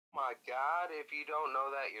my god, if you don't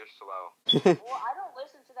know that, you're slow. Well, I don't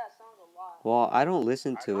listen to that song a lot. Well, I don't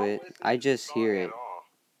listen to it. I just hear it. Oh,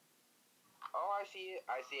 I see it.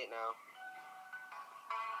 I see it now.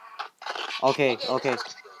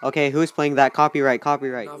 Okay, who's playing that? Copyright.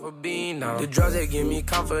 The drugs that give me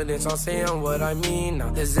confidence, I'm saying what I mean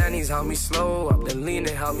now. The Xannies help me slow up, the lean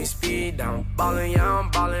and help me speed down. Ballin', yeah, I'm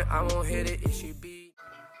ballin', I won't hit it if she beat.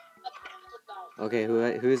 Okay,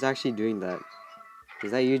 who's actually doing that? Is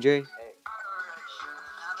that you, Dre? Hey.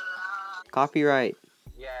 Copyright.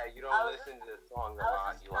 Yeah, you don't listen to the song a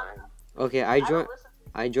lot, you lying. Okay, I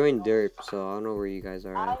joined Derp, so I don't know where you guys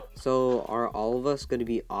are at. So, are all of us gonna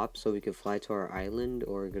be ops so we can fly to our island,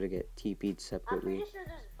 or gonna get TP'd separately? I'm pretty sure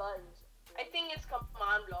there's buttons. I think it's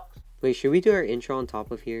command blocks. Wait, should we do our intro on top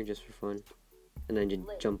of here just for fun, and then just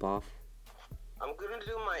jump off? I'm gonna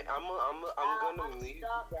do my. I'm gonna leave you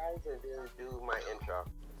guys and then do my intro.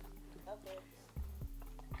 Okay.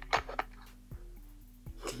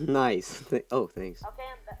 Nice. Oh, thanks. Okay,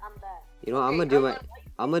 I'm back. You know, I'm gonna do my.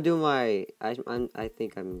 I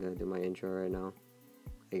think I'm gonna do my intro right now.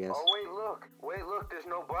 I guess. Oh wait, look. There's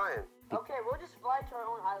no button. Okay, we'll just fly to our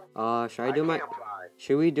own island.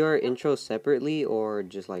 Should we do our intro separately or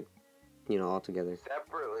just like, you know, all together?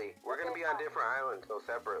 Separately. We're gonna be on different islands, so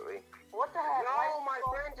separately. What the heck? No, my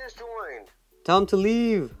friend just joined. Tell him to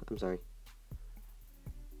leave. I'm sorry.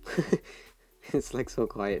 It's like so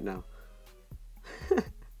quiet now.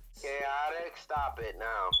 Chaotic, stop it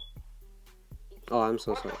now. Oh, I'm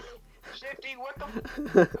so sorry. Shifty, what the?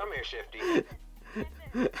 Come here, Shifty.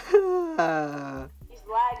 He's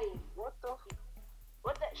lagging. What the?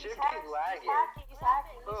 What the? Shifty's lagging. He's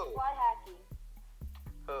hacking. Who? He's fly hacking.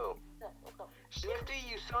 Who? Shifty,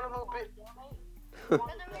 you son of a bitch. Has it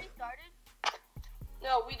already started?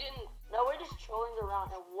 No, we didn't. No, we're just trolling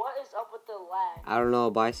around. And what is up with the lag? I don't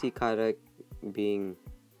know, but I see Kadak being.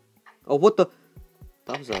 Oh, what the?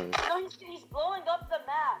 That was No, he's blowing up the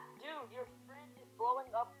map. Dude, your friend is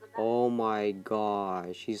blowing up the map. Oh my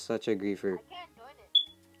gosh, he's such a griefer. I can't join it.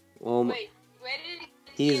 Oh my. Wait, where did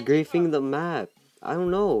He's griefing the map. I don't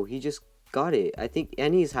know. He just got it. I think,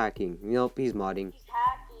 and he's hacking. Nope, he's modding. He's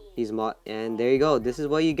hacking. He's and there you go. This is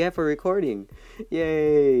what you get for recording.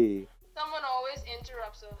 Yay. Someone always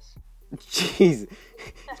interrupts us. Jeez.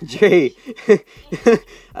 Jay.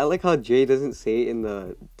 I like how Jay doesn't say it in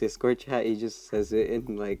the Discord chat. He just says it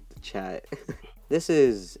in like the chat. This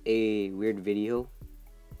is a weird video,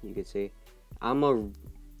 you could say. Oh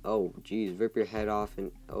jeez, rip your head off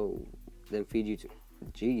and then feed you to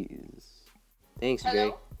jeez. Thanks, Jay.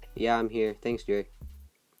 Hello? Yeah, I'm here. Thanks, Jay.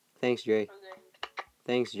 Thanks, Jay. Okay.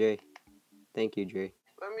 Thanks, Jay. Thank you, Jay.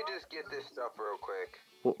 Let me just get this stuff real quick.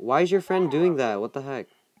 Why is your friend doing that? What the heck?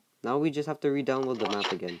 Now we just have to re-download the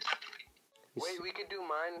map again. Wait, we could do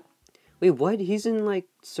mine. Wait, what? He's in like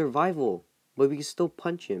survival, but we can still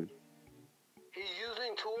punch him. He's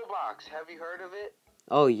using Toolbox. Have you heard of it?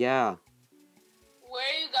 Oh yeah. Where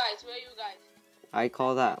are you guys? I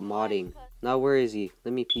call that modding. Now where is he?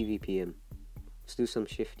 Let me PvP him. Let's do some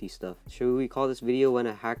shifty stuff. Should we call this video when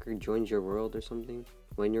a hacker joins your world or something?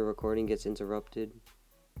 When your recording gets interrupted?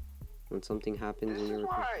 When something happens in your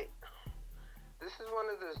recording? This is one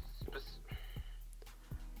of the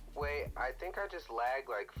wait, I think I just lag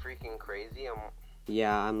like freaking crazy.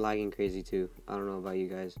 Yeah, I'm lagging crazy too. I don't know about you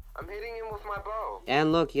guys. I'm hitting him with my bow.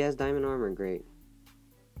 And look, he has diamond armor. Great.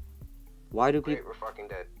 Why do people? We're fucking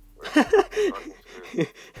dead. We're fucking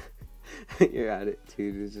screwed. You're at it,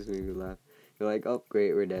 dude. It just made me laugh. You're like, oh,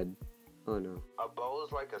 great, we're dead. Oh no. A bow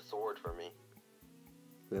is like a sword for me.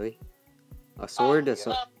 Really? A sword? A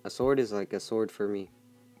sword is like a sword for me.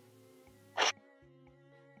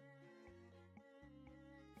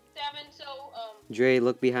 Dre,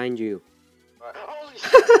 look behind you. Holy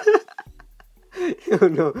shit! Oh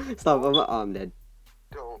no, stop, I'm dead.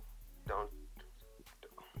 Don't.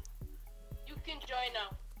 You can join now.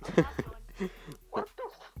 What the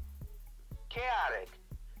Chaotic.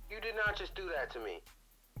 You did not just do that to me.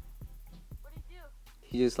 What did you do?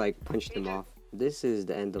 He just like punched him off. This is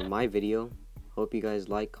the end of my video. Hope you guys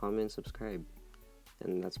like, comment, subscribe.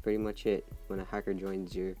 And that's pretty much it. When a hacker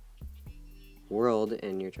joins your world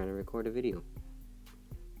and you're trying to record a video.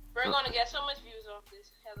 We're gonna get so much views off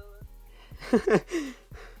this.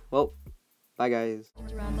 Well, bye guys.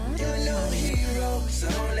 Drama. You're no hero, so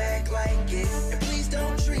don't act like it. And please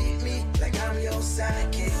don't treat me like I'm your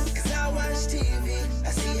sidekick.